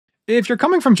If you're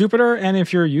coming from Jupyter and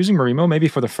if you're using Marimo maybe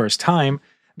for the first time,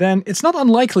 then it's not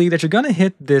unlikely that you're going to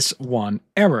hit this one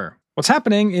error. What's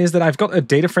happening is that I've got a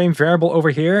data frame variable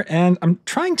over here and I'm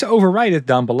trying to overwrite it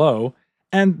down below,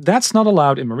 and that's not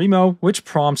allowed in Marimo, which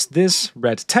prompts this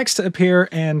red text to appear,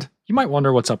 and you might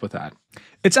wonder what's up with that.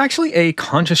 It's actually a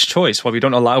conscious choice why we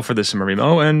don't allow for this in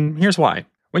Marimo, and here's why.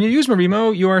 When you use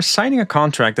Marimo, you are signing a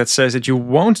contract that says that you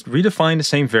won't redefine the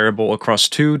same variable across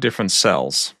two different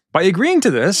cells. By agreeing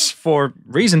to this, for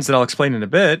reasons that I'll explain in a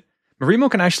bit,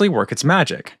 Marimo can actually work its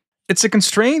magic. It's a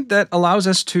constraint that allows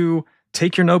us to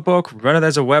take your notebook, run it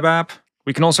as a web app.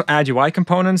 We can also add UI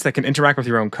components that can interact with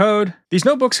your own code. These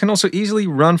notebooks can also easily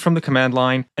run from the command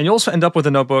line, and you also end up with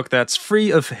a notebook that's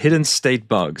free of hidden state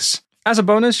bugs. As a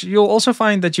bonus, you'll also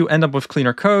find that you end up with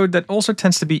cleaner code that also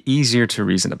tends to be easier to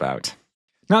reason about.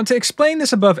 Now, to explain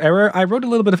this above error, I wrote a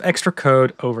little bit of extra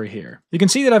code over here. You can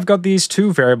see that I've got these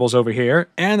two variables over here,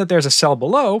 and that there's a cell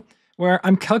below where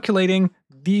I'm calculating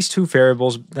these two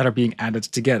variables that are being added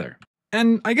together.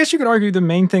 And I guess you could argue the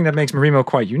main thing that makes Marimo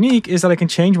quite unique is that I can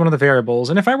change one of the variables,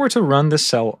 and if I were to run this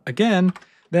cell again,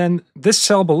 then this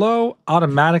cell below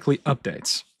automatically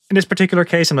updates. In this particular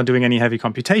case, I'm not doing any heavy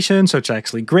computation, so it's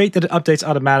actually great that it updates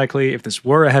automatically. If this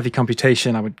were a heavy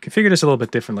computation, I would configure this a little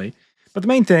bit differently. But the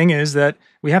main thing is that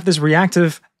we have this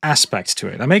reactive aspect to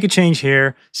it. I make a change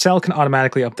here, cell can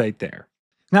automatically update there.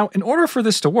 Now, in order for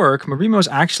this to work, Marimo is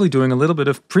actually doing a little bit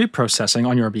of pre-processing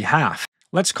on your behalf.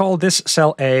 Let's call this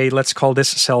cell A, let's call this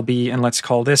cell B, and let's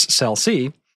call this cell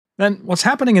C. Then what's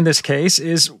happening in this case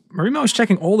is Marimo is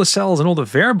checking all the cells and all the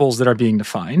variables that are being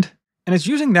defined, and it's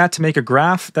using that to make a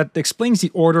graph that explains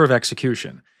the order of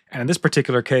execution. And in this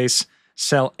particular case,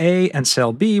 cell A and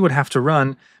cell B would have to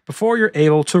run before you're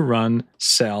able to run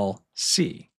cell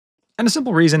C. And the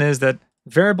simple reason is that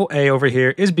variable A over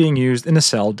here is being used in the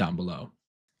cell down below.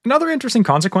 Another interesting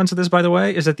consequence of this, by the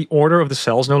way, is that the order of the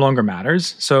cells no longer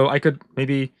matters. So I could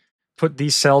maybe put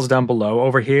these cells down below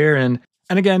over here, and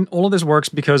again, all of this works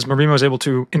because Marimo is able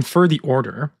to infer the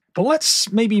order. But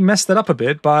let's maybe mess that up a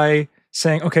bit by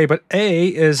saying, okay, but A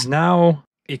is now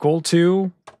equal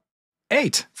to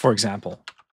 8, for example.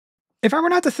 If I were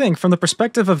not to think from the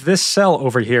perspective of this cell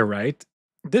over here, right?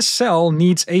 This cell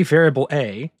needs a variable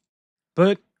A,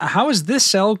 but how is this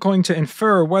cell going to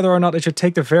infer whether or not it should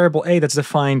take the variable A that's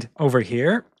defined over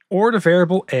here, or the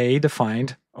variable A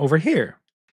defined over here?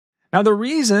 Now, the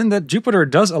reason that Jupyter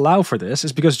does allow for this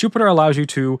is because Jupyter allows you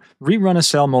to rerun a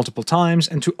cell multiple times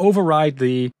and to override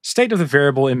the state of the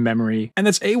variable in memory, and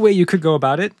that's a way you could go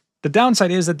about it. The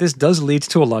downside is that this does lead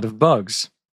to a lot of bugs.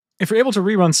 If you're able to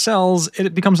rerun cells,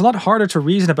 it becomes a lot harder to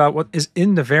reason about what is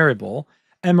in the variable,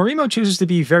 and Marimo chooses to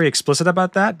be very explicit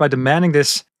about that by demanding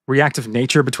this reactive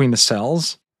nature between the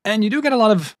cells. And you do get a lot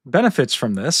of benefits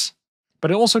from this, but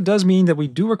it also does mean that we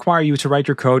do require you to write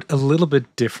your code a little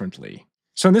bit differently.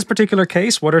 So in this particular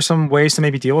case, what are some ways to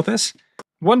maybe deal with this?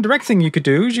 One direct thing you could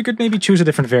do is you could maybe choose a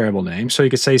different variable name. So you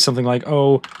could say something like,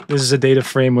 oh, this is a data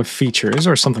frame with features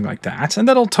or something like that, and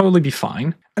that'll totally be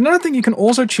fine. Another thing you can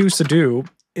also choose to do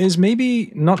is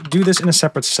maybe not do this in a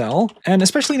separate cell. And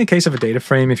especially in the case of a data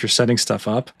frame, if you're setting stuff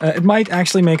up, it might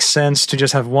actually make sense to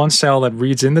just have one cell that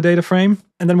reads in the data frame.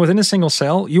 And then within a single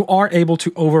cell, you are able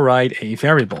to override a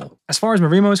variable. As far as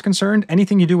Marimo is concerned,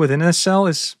 anything you do within a cell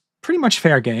is pretty much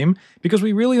fair game, because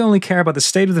we really only care about the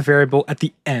state of the variable at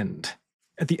the end.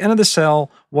 At the end of the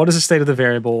cell, what is the state of the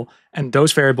variable, and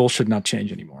those variables should not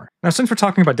change anymore. Now, since we're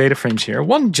talking about data frames here,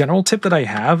 one general tip that I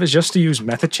have is just to use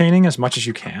method chaining as much as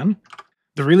you can.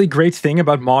 The really great thing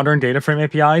about modern data frame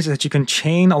APIs is that you can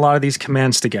chain a lot of these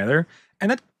commands together, and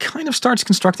that kind of starts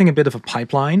constructing a bit of a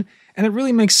pipeline, and it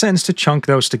really makes sense to chunk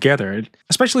those together.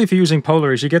 Especially if you're using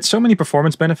polars, you get so many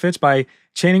performance benefits by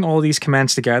chaining all these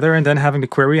commands together and then having the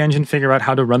query engine figure out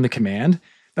how to run the command,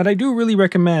 that I do really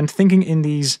recommend thinking in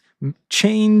these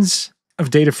chains of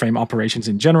data frame operations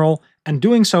in general, and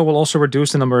doing so will also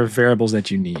reduce the number of variables that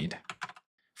you need.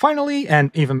 Finally,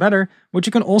 and even better, what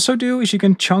you can also do is you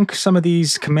can chunk some of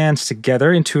these commands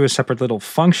together into a separate little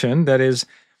function that is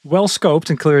well scoped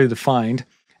and clearly defined,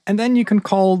 and then you can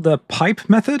call the pipe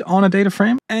method on a data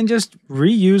frame and just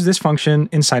reuse this function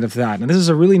inside of that. And this is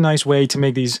a really nice way to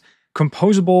make these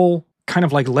composable, kind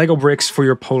of like Lego bricks for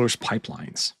your polars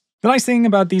pipelines. The nice thing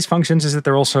about these functions is that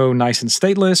they're also nice and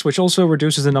stateless, which also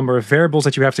reduces the number of variables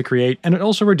that you have to create, and it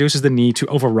also reduces the need to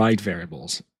override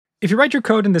variables. If you write your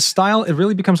code in this style, it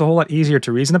really becomes a whole lot easier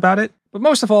to reason about it. But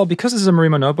most of all, because this is a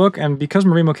Marimo notebook, and because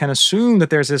Marimo can assume that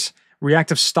there's this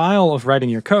reactive style of writing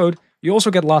your code, you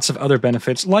also get lots of other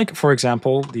benefits, like, for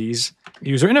example, these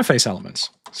user interface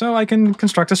elements. So I can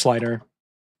construct a slider,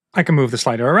 I can move the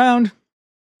slider around,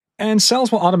 and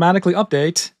cells will automatically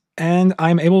update and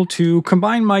I'm able to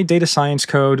combine my data science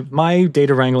code, my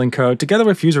data wrangling code, together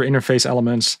with user interface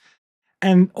elements,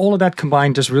 and all of that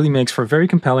combined just really makes for a very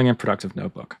compelling and productive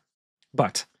notebook.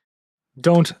 But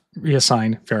don't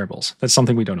reassign variables. That's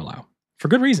something we don't allow, for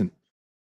good reason.